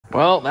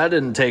Well, that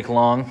didn't take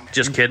long.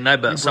 Just kidding. I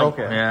bet some. Broke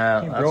it.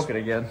 Yeah, he broke it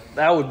again.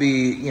 That would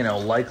be, you know,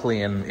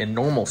 likely in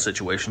normal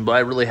situations, but I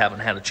really haven't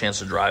had a chance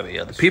to drive it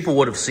yet. The people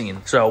would have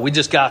seen. So we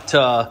just got,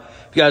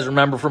 if you guys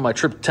remember from my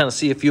trip to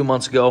Tennessee a few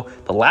months ago,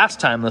 the last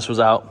time this was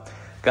out,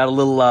 got a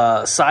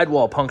little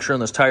sidewall puncture in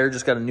this tire.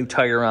 Just got a new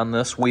tire on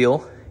this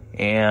wheel.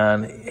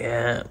 And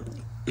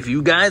if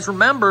you guys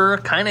remember,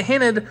 kind of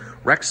hinted,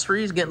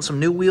 X3s getting some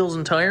new wheels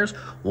and tires.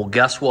 Well,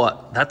 guess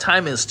what? That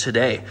time is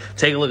today.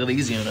 Take a look at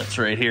these units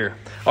right here.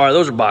 All right,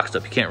 those are boxed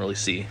up. You can't really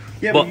see.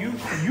 Yeah, but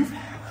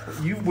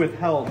you've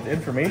withheld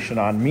information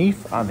on me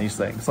on these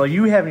things. Like,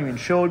 you haven't even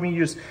showed me.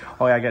 You just,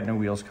 oh yeah, I got new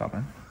wheels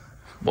coming.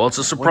 Well, it's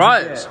a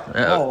surprise.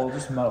 Yeah. Oh,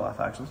 just metal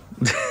FXs.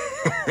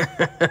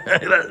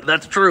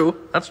 That's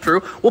true. That's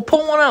true. We'll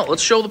pull one out.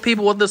 Let's show the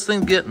people what this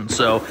thing's getting.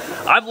 So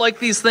I've liked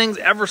these things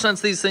ever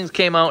since these things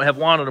came out. Have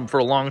wanted them for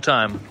a long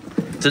time.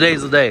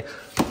 Today's the day.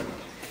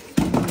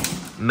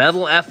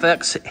 Metal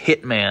FX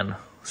Hitman.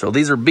 So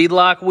these are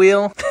beadlock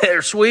wheel.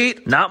 They're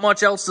sweet. Not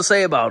much else to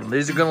say about them.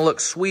 These are going to look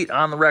sweet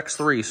on the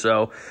X3.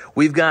 So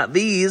we've got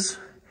these.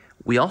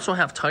 We also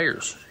have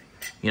tires.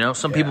 You know,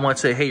 some people might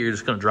say, hey, you're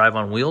just going to drive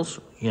on wheels.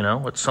 You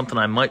know, it's something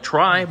I might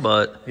try,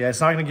 but... yeah,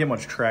 it's not going to get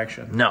much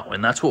traction. No,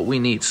 and that's what we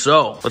need.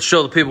 So let's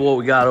show the people what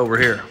we got over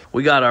here.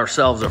 We got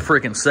ourselves a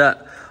freaking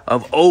set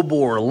of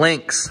Obor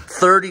Lynx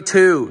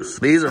 32s.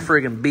 These are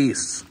freaking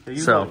beasts.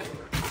 So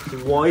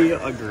quite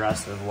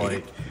aggressive.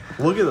 Like,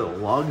 look at the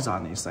lugs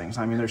on these things.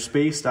 I mean, they're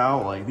spaced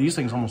out. Like, these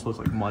things almost look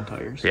like mud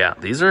tires. Yeah,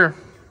 these are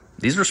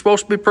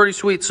supposed to be pretty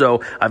sweet.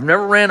 So I've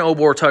never ran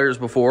Obor tires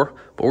before,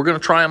 but we're going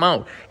to try them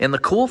out. And the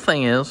cool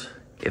thing is,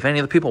 if any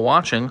of the people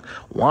watching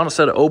want a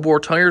set of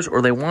Obor tires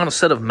or they want a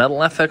set of Metal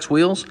FX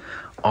wheels,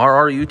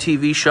 our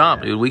rrutv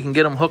shop, dude, we can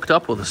get them hooked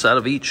up with a set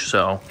of each.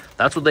 So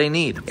that's what they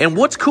need. And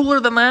what's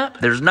cooler than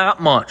that? There's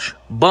not much,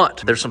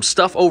 but there's some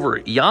stuff over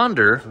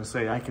yonder. I was going to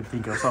say, I could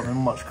think of something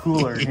much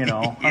cooler, you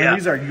know. Yeah. I mean,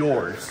 these are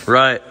yours.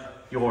 Right.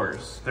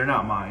 Yours. They're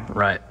not mine.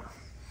 Right.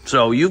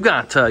 So you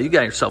got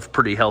yourself a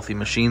pretty healthy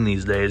machine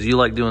these days. You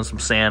like doing some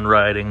sand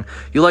riding.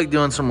 You like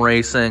doing some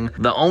racing.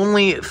 The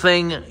only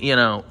thing, you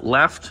know,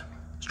 left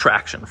is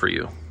traction for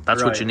you.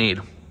 That's what you need.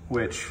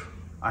 Which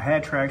I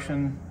had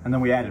traction, and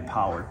then we added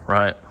power.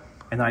 Right.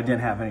 And I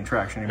didn't have any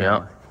traction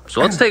anymore. Yeah.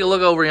 So let's take a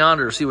look over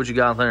yonder to see what you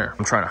got there.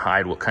 I'm trying to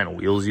hide what kind of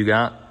wheels you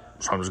got.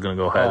 So I'm just going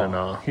to go ahead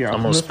and here,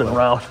 I'm going to spin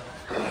around.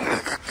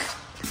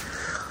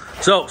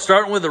 So,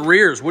 starting with the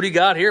rears, what do you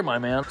got here, my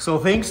man? So,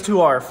 thanks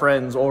to our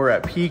friends over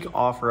at Peak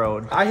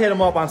Off-Road, I hit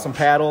them up on some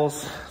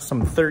paddles,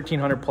 some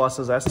 1300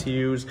 pluses,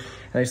 STUs,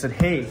 and they said,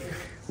 hey,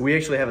 we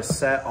actually have a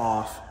set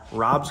off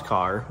Rob's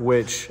car,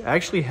 which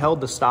actually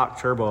held the stock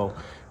turbo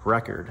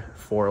record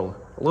for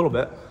a little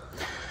bit.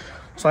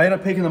 So I ended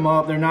up picking them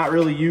up. They're not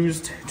really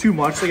used too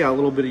much. They got a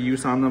little bit of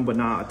use on them, but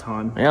not a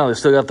ton. Yeah, they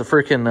still got the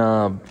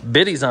freaking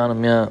biddies on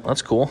them. Yeah,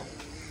 that's cool.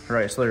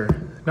 Right, so they're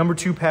number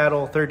 2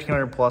 paddle,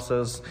 1300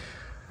 pluses.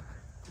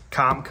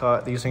 Comp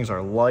cut. These things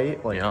are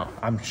light. Like, yeah.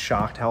 I'm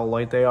shocked how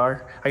light they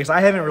are. I guess I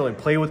haven't really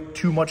played with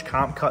too much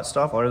comp cut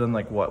stuff other than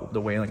like what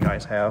the Wayland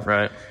guys have.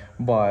 Right.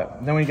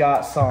 But then we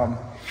got some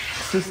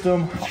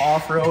system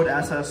off-road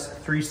SS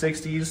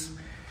 360s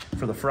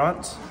for the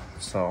front.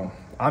 So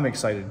I'm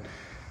excited.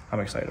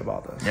 I'm excited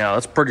about this. Yeah,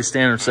 that's pretty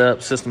standard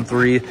setup. System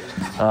 3,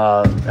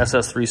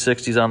 SS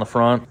 360s on the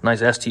front,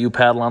 nice STU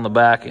paddle on the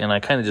back, and I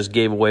kind of just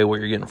gave away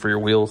what you're getting for your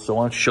wheels. So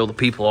why don't you show the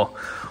people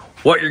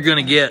what you're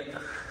gonna get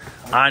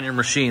on your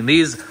machine.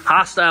 These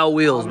hostile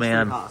wheels,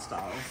 man.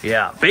 Hostile.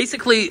 Yeah,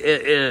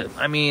 basically,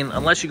 I mean,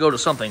 unless you go to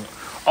something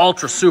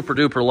ultra super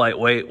duper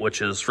lightweight,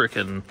 which is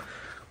freaking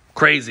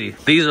crazy,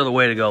 these are the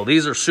way to go.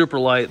 These are super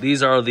light.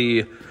 These are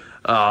the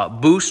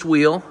boost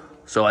wheel.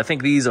 So I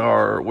think these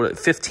are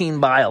 15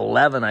 by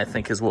 11, I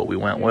think is what we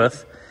went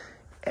with.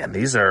 And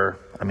these are,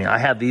 I mean, I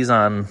had these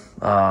on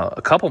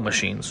a couple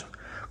machines.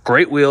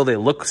 Great wheel. They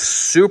look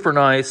super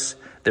nice.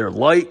 They're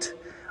light.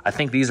 I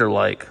think these are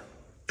like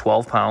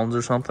 12 pounds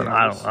or something.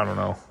 I don't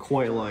know.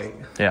 Quite light.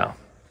 Yeah.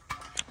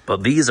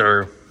 But these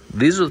are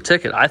the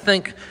ticket. I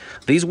think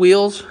these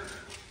wheels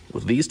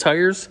with these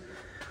tires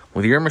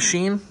with your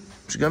machine,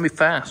 it's going to be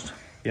fast.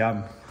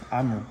 Yeah,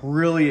 I'm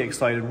really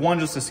excited. One,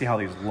 just to see how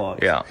these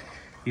look. Yeah.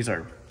 These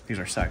are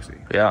sexy.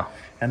 Yeah.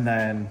 And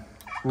then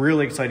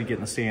really excited to get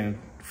in the stand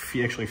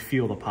and actually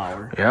feel the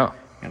power. Yeah.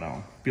 You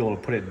know, be able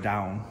to put it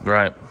down.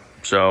 Right.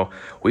 So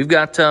we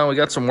got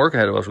some work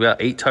ahead of us. We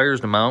got 8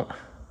 tires to mount.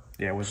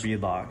 Yeah, with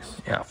beadlocks.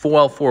 Yeah,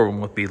 4 of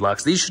them with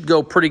beadlocks. These should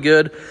go pretty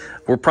good.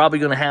 We're probably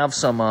going to have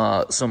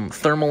some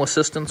thermal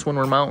assistance when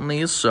we're mounting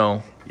these,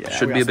 so yeah, it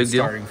should be a big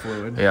deal. Starting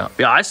fluid. Yeah,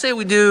 yeah. I say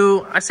we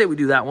do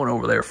that one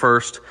over there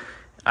first.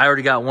 I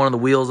already got one of the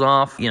wheels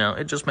off. You know,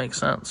 it just makes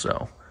sense.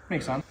 So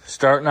makes sense.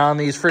 Starting on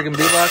these freaking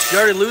beadlocks. Did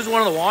you already lose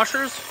one of the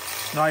washers?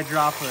 No, I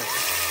dropped it,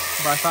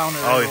 but I found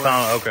it. Oh, you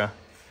found it. Okay.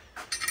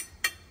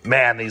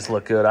 Man, these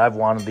look good. I've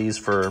wanted these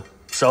for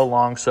so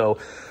long. So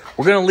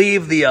we're gonna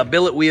leave the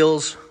billet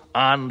wheels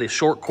on the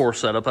short core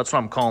setup. That's what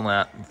I'm calling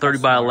that. 30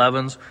 by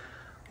 11s.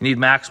 You need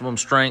maximum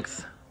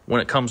strength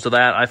when it comes to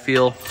that, I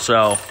feel.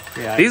 So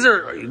yeah, these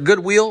are a good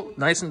wheel,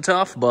 nice and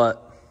tough,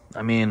 but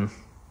I mean,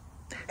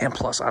 and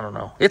plus, I don't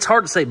know. It's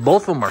hard to say.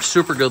 Both of them are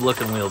super good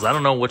looking wheels. I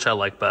don't know which I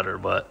like better,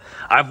 but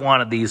I've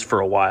wanted these for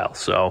a while.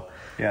 So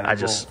yeah, I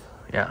just,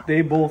 yeah.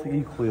 They both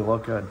equally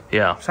look good.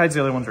 Yeah. Besides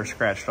the other ones are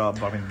scratched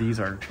up. I mean, these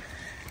are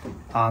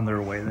on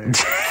their way there.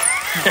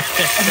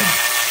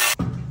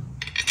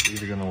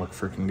 These are going to look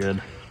freaking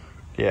good.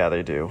 Yeah,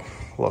 they do.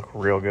 Look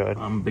real good.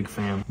 I'm a big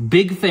fan.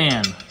 Big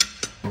fan.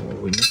 Oh, are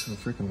we missing a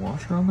freaking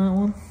washer on that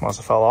one? Must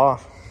have fell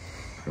off.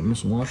 Are we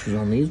missing washers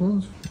on these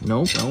ones?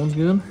 Nope, that one's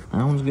good.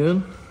 That one's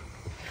good.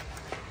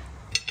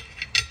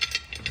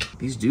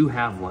 These do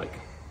have like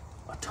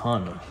a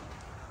ton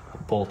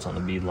of bolts on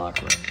the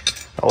beadlock ring.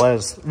 Oh,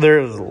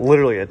 there's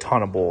literally a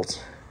ton of bolts.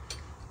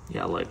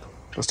 Yeah, like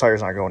this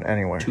tire's not going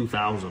anywhere.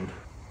 2,000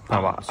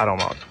 pounds. I don't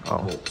know. Oh,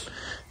 bolts.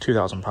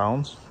 2,000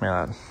 pounds?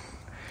 Man, that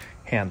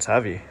hand's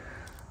heavy.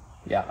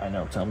 Yeah, I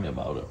know. Tell me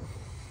about it.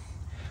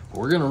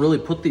 We're going to really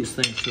put these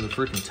things to the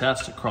freaking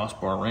test at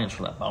Crossbar Ranch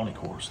for that bounty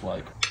course.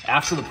 Like,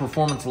 after the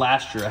performance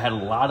last year, I had a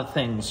lot of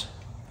things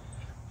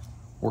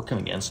working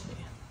against me.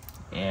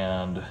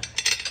 And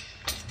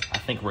I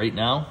think right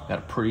now, got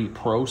a pretty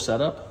pro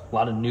setup. A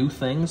lot of new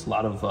things, a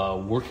lot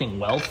of working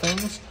well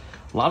things.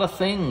 A lot of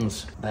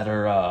things that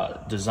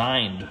are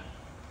designed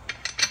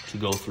to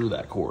go through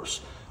that course.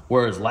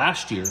 Whereas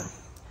last year,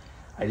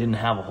 I didn't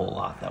have a whole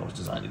lot that was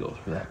designed to go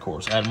through that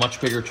course. I had a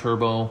much bigger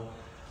turbo.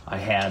 I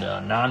had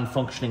a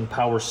non-functioning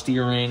power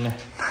steering.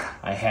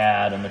 I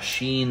had a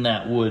machine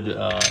that would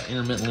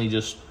intermittently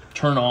just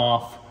turn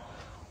off.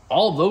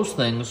 All of those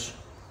things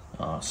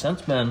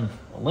since been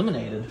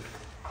eliminated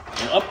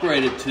and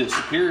upgraded to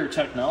superior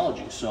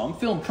technology. So I'm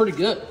feeling pretty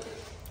good.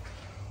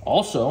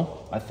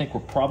 Also, I think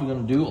we're probably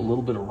going to do a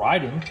little bit of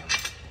riding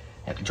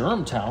at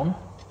Germantown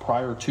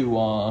prior to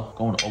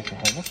going to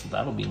Oklahoma. So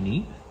that'll be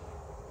neat.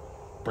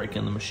 Break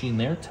in the machine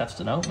there, test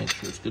it out, make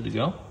sure it's good to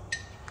go.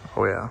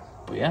 Oh, yeah.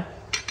 But yeah,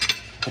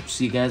 hope to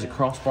see you guys at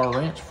Crossbar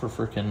Ranch for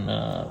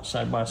freaking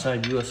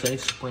side-by-side USA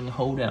Spring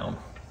Hoedown.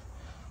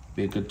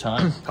 Be a good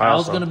time.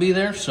 Kyle's going to be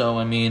there, so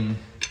I mean,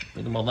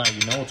 think about that.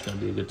 You know it's going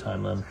to be a good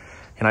time then.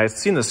 And I've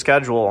seen the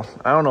schedule.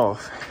 I don't know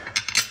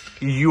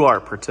if you are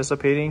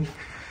participating.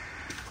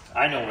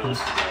 I know where this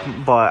is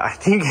going. But I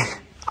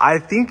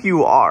think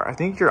you are. I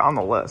think you're on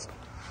the list.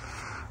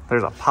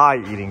 There's a pie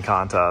eating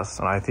contest,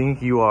 and I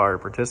think you are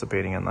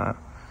participating in that.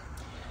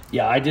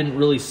 Yeah, I didn't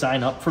really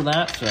sign up for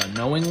that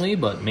knowingly,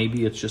 but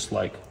maybe it's just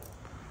like,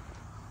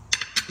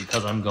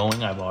 because I'm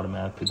going, I've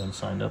automatically been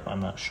signed up. I'm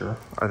not sure.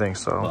 I think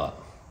so.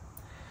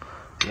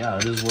 But yeah,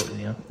 it is what,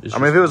 yeah. I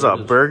mean, if it was a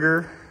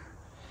burger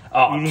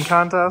eating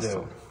contest,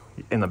 dude,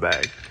 in the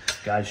bag.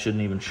 Guys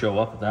shouldn't even show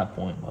up at that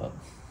point, but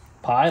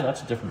pie,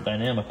 that's a different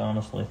dynamic,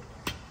 honestly.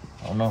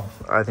 I don't know.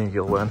 I think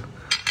you'll win.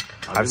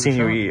 I've seen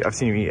you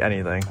eat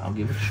anything. I'll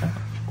give it a shot.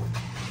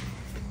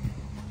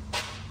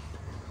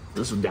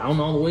 This is down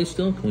all the way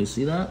still. Can we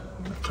see that?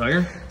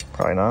 Tire?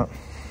 Probably not.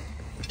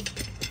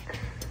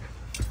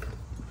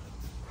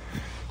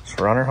 Just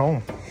run her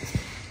home.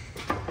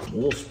 A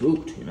little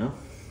spooked, you know?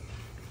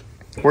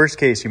 Worst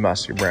case, you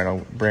mess your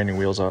brand new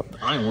wheels up.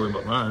 I ain't worried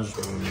about that. I just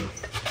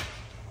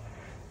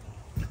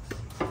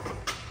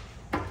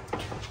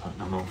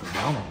don't know if they're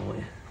down all the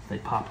way. They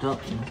popped up,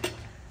 you know?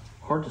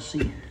 Hard to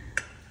see.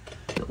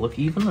 Does it look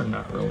even or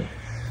not really?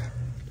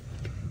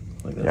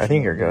 Like yeah, I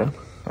think you're good.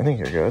 I think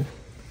you're good.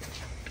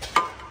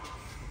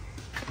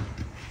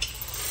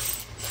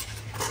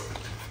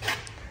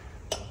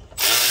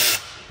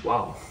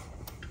 Wow.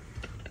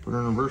 Put her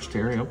in reverse,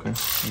 Terry. Okay.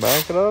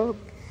 Back it up.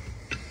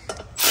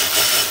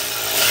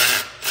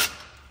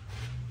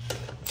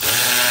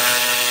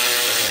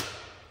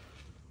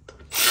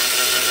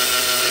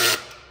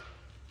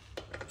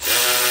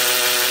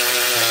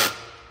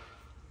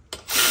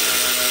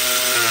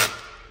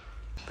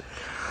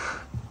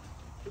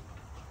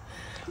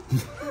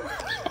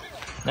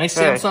 Nice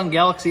Samsung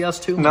Galaxy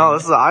S2. No,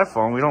 this is an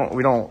iPhone.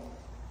 We don't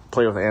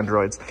play with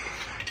Androids.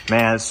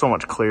 Man, it's so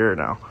much clearer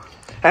now.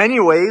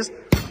 Anyways,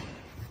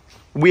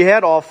 we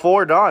had all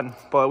four done,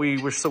 but we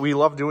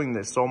love doing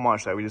this so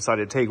much that we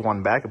decided to take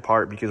one back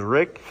apart because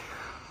Rick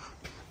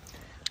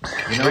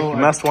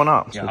messed one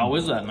up. Yeah, how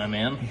is that, my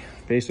man?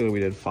 Basically, we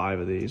did 5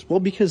 of these. Well,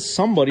 because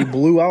somebody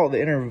blew out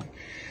the inner.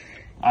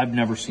 I've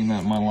never seen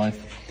that in my life.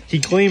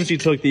 He claims he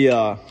took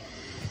the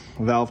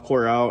valve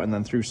core out and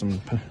then threw some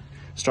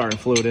starting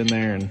fluid in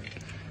there and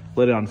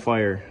lit it on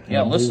fire.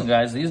 Yeah, listen,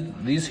 guys,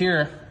 these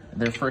here,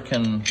 they're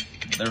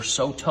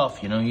so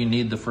tough. You know, you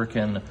need the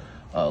freaking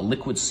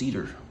liquid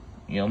cedar.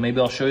 You know,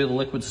 maybe I'll show you the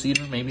liquid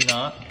cedar, maybe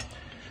not.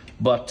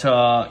 But,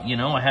 you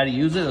know, I had to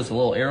use it as a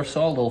little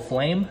aerosol, a little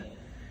flame.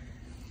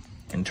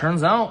 And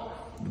turns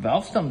out the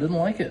valve stem didn't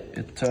like it.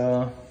 It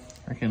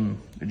freaking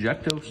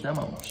ejecto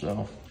stemo.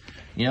 So,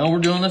 you know, we're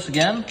doing this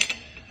again.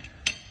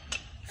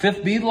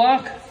 5th bead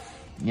lock.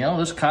 You know,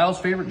 this is Kyle's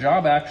favorite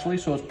job, actually,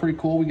 so it's pretty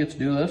cool we get to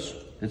do this.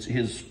 It's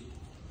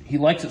he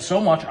likes it so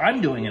much, I'm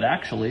doing it,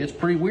 actually. It's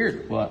pretty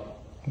weird, but...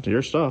 It's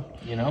your stuff.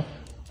 You know?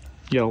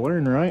 You gotta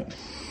learn, right?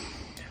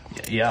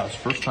 Yeah, it's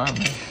first time,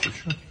 man, for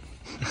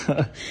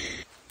sure.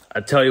 I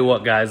tell you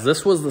what, guys,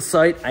 this was the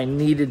sight I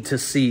needed to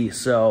see,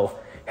 so...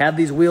 Had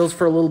these wheels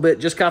for a little bit,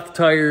 just got the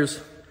tires.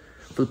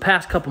 For the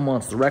past couple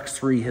months, the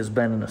X3 has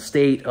been in a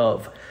state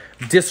of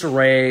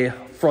disarray,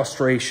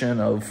 frustration,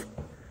 of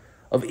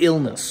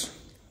illness.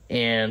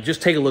 And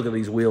just take a look at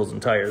these wheels and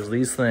tires.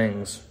 These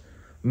things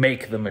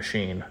make the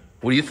machine.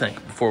 What do you think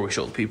before we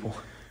show the people?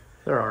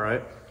 They're all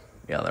right.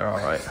 Yeah, they're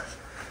all right.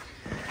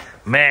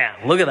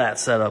 Man, look at that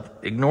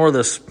setup. Ignore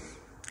this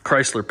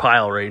Chrysler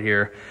pile right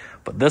here.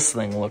 But this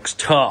thing looks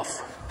tough.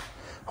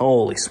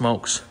 Holy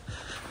smokes.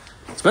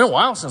 It's been a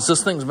while since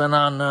this thing's been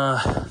on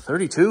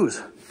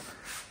 32s.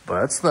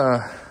 But it's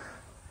the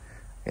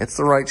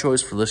right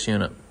choice for this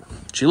unit.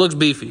 She looks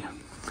beefy.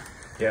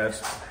 Yeah,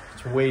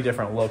 it's way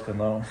different look than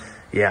those.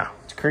 Yeah.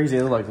 It's crazy.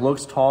 It like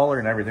looks taller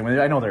and everything. I mean,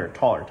 I know they're a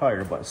taller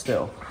tire, but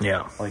still.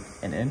 Yeah. Like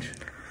an inch.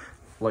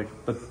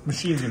 Like the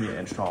machine's gonna be an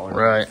inch taller.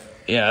 Right.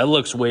 Yeah, it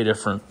looks way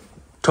different.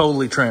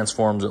 Totally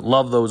transforms it.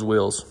 Love those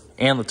wheels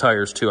and the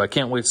tires too. I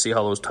can't wait to see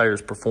how those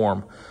tires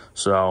perform.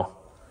 So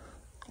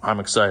I'm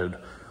excited.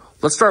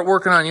 Let's start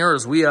working on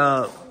yours. We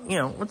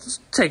it's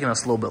taking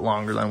us a little bit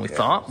longer than we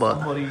thought, but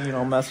somebody,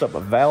 messed up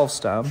a valve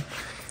stem.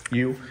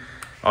 You.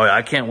 Oh yeah,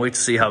 I can't wait to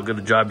see how good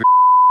a job you're.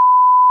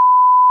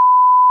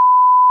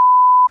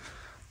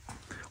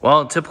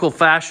 Well, in typical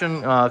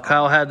fashion,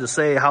 Kyle had to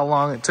say how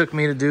long it took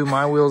me to do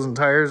my wheels and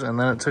tires, and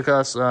then it took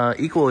us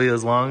equally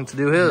as long to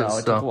do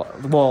his. No,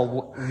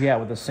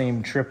 with the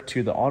same trip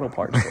to the auto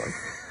parts store.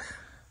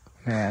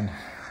 Man.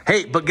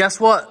 Hey, but guess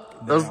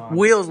what? Those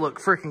wheels look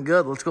freaking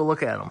good. Let's go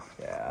look at them.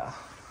 Yeah.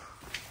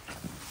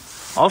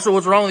 Also,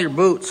 what's wrong with your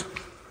boots?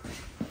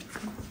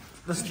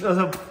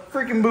 The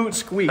freaking boot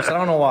squeaks. I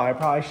don't know why. I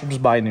probably should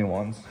just buy new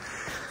ones.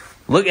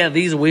 Look at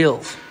these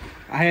wheels.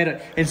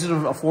 Instead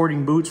of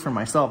affording boots for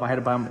myself, I had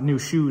to buy new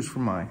shoes for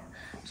my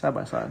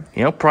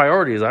side-by-side.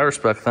 Priorities. I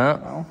respect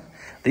that. No.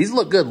 These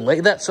look good.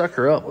 Lay that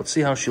sucker up. Let's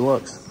see how she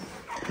looks.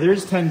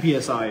 There's 10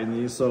 PSI in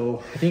these,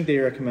 so I think they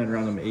recommend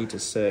around them 8 to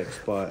 6,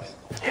 but...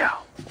 Yeah,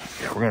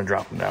 we're going to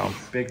drop them down.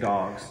 Big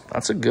dogs.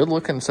 That's a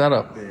good-looking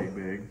setup.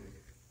 Big.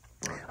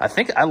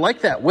 I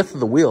like that width of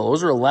the wheel.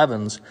 Those are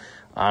 11s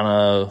on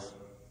a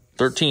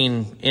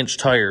 13-inch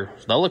tire.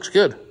 So that looks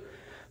good.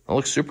 That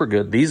looks super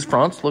good. These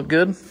fronts look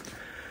good.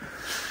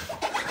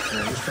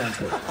 Yeah, these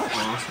fronts look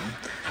awesome.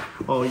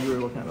 Oh, you were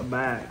looking at the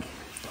back.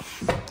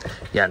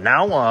 Yeah,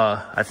 now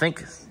I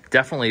think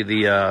definitely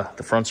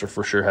the fronts are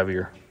for sure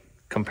heavier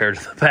compared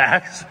to the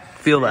backs.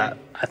 Feel that.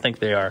 I think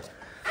they are.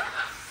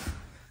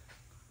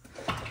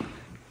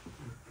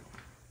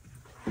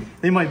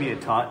 They might be a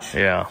touch.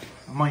 Yeah.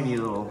 I might need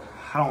a little...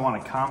 I don't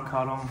want to comp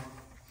cut them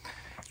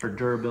for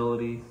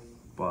durability,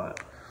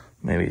 but...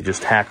 Maybe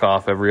just hack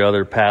off every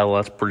other paddle.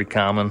 That's pretty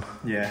common.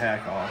 Yeah,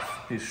 hack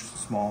off these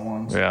small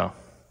ones. Yeah.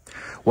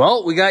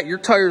 Well, we got your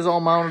tires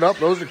all mounted up.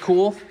 Those are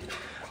cool.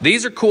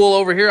 These are cool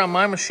over here on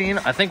my machine.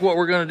 I think what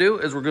we're going to do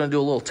is we're going to do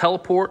a little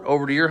teleport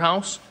over to your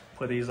house.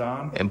 Put these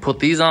on. And put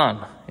these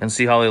on and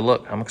see how they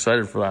look. I'm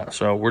excited for that.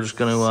 So we're just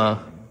going to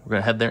we're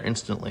going to head there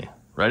instantly.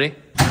 Ready?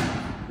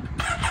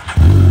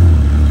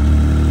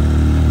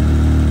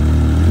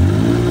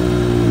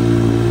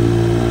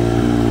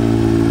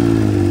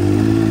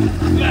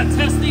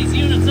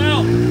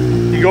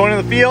 You going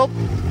in the field?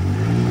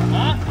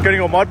 Huh? Gonna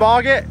go mud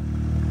bog it?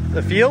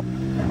 The field?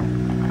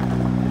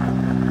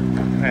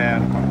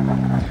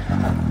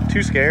 Man,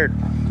 too scared.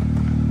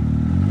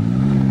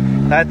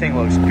 That thing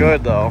looks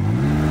good though.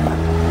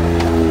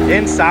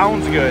 And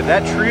sounds good.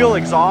 That Trio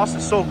exhaust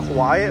is so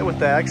quiet with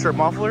the extra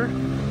muffler.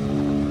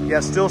 Yeah,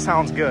 it still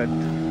sounds good.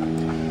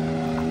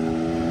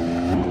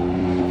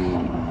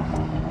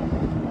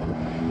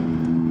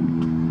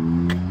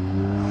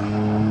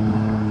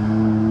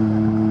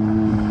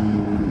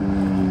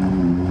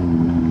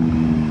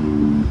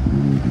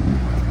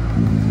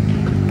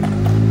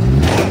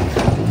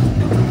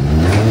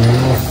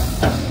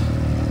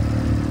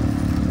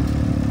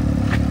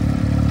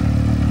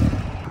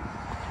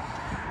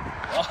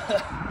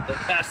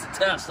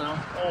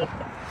 Oh,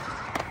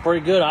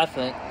 pretty good, I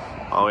think.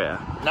 Oh yeah.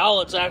 Now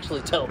let's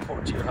actually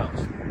teleport to your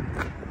house.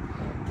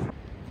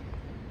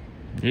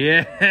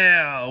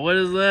 Yeah, what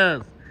is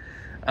this?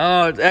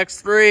 Oh, it's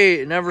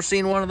X3. Never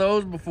seen one of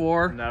those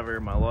before. Never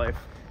in my life.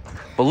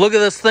 But look at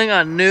this thing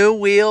on new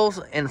wheels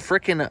and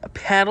freaking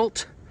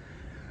paddled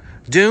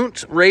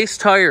Dunt race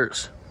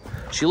tires.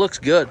 She looks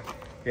good.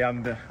 Yeah,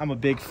 I'm a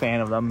big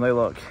fan of them. They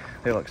look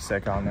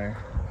sick on there.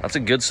 That's a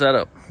good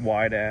setup.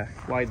 Wide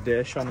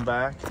dish on the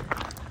back.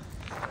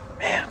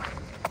 Man.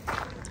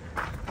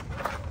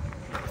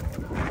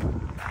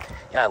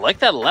 Yeah, I like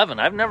that 11.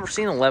 I've never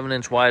seen an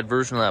 11-inch wide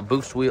version of that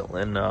boost wheel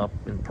in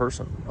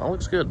person. That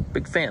looks good.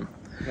 Big fan.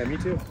 Yeah, me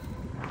too.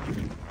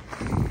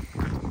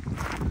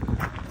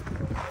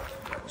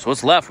 So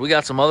what's left? We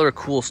got some other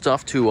cool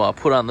stuff to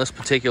put on this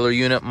particular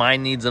unit.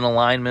 Mine needs an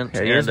alignment.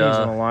 Yeah, yours needs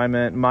an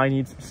alignment. Mine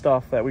needs some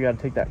stuff that we got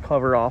to take that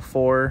cover off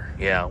for.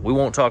 Yeah, we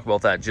won't talk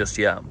about that just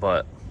yet,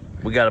 but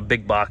we got a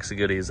big box of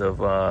goodies of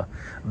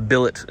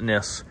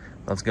billetness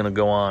that's going to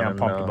go on. Yeah, I'm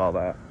pumped about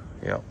that.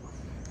 Yeah.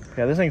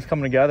 Yeah, this thing's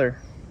coming together.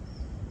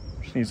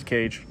 Just needs a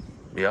cage.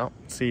 Yeah.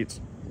 Seats.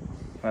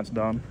 That's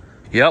done.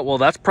 Yeah, well,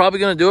 that's probably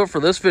going to do it for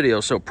this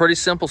video. So pretty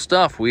simple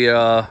stuff.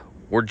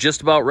 We're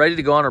just about ready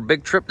to go on our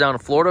big trip down to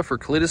Florida for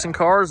Cletus and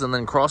Cars, and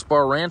then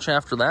Crossbar Ranch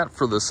after that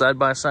for the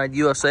Side-by-Side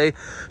USA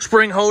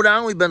Spring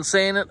Hoedown. We've been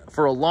saying it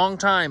for a long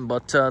time,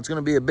 but it's going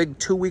to be a big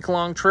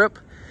 2-week-long trip,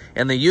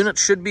 and the unit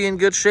should be in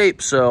good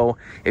shape. So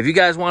if you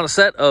guys want a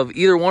set of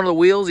either one of the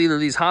wheels, either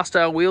these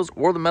Hostile wheels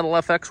or the Metal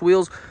FX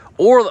wheels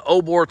or the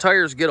O-Bore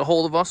tires, get a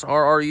hold of us,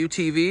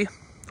 rrutv.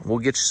 We'll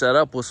get you set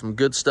up with some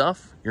good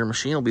stuff. Your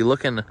machine will be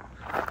looking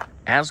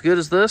as good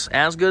as this,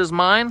 as good as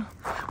mine.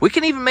 We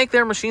can even make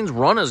their machines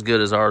run as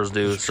good as ours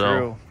do. It's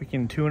true. We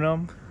can tune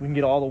them. We can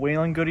get all the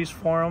whaling goodies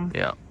for them.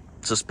 Yeah.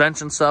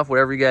 Suspension stuff,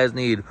 whatever you guys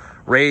need.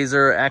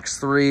 Razor,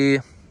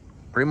 X3,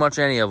 pretty much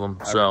any of them.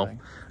 Everything. So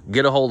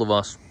get a hold of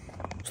us.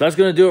 So that's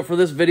going to do it for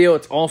this video.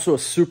 It's also a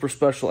super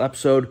special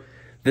episode.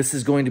 This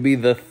is going to be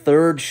the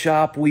 3rd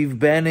shop we've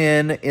been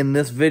in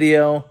this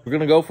video. We're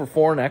going to go for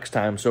 4 next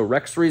time. So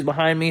X3s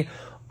behind me,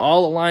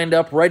 all lined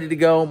up, ready to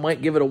go.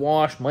 Might give it a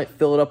wash, might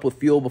fill it up with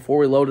fuel before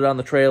we load it on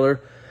the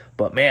trailer.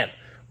 But man,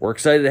 we're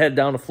excited to head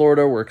down to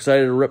Florida. We're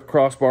excited to rip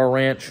Crossbar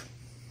Ranch.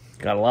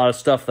 Got a lot of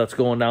stuff that's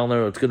going down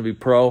there that's going to be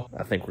pro.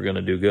 I think we're going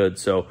to do good.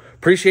 So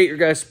appreciate your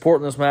guys'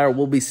 support in this matter.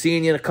 We'll be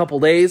seeing you in a couple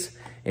days,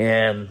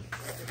 and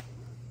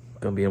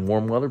going to be in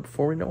warm weather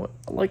before we know it.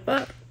 I like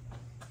that.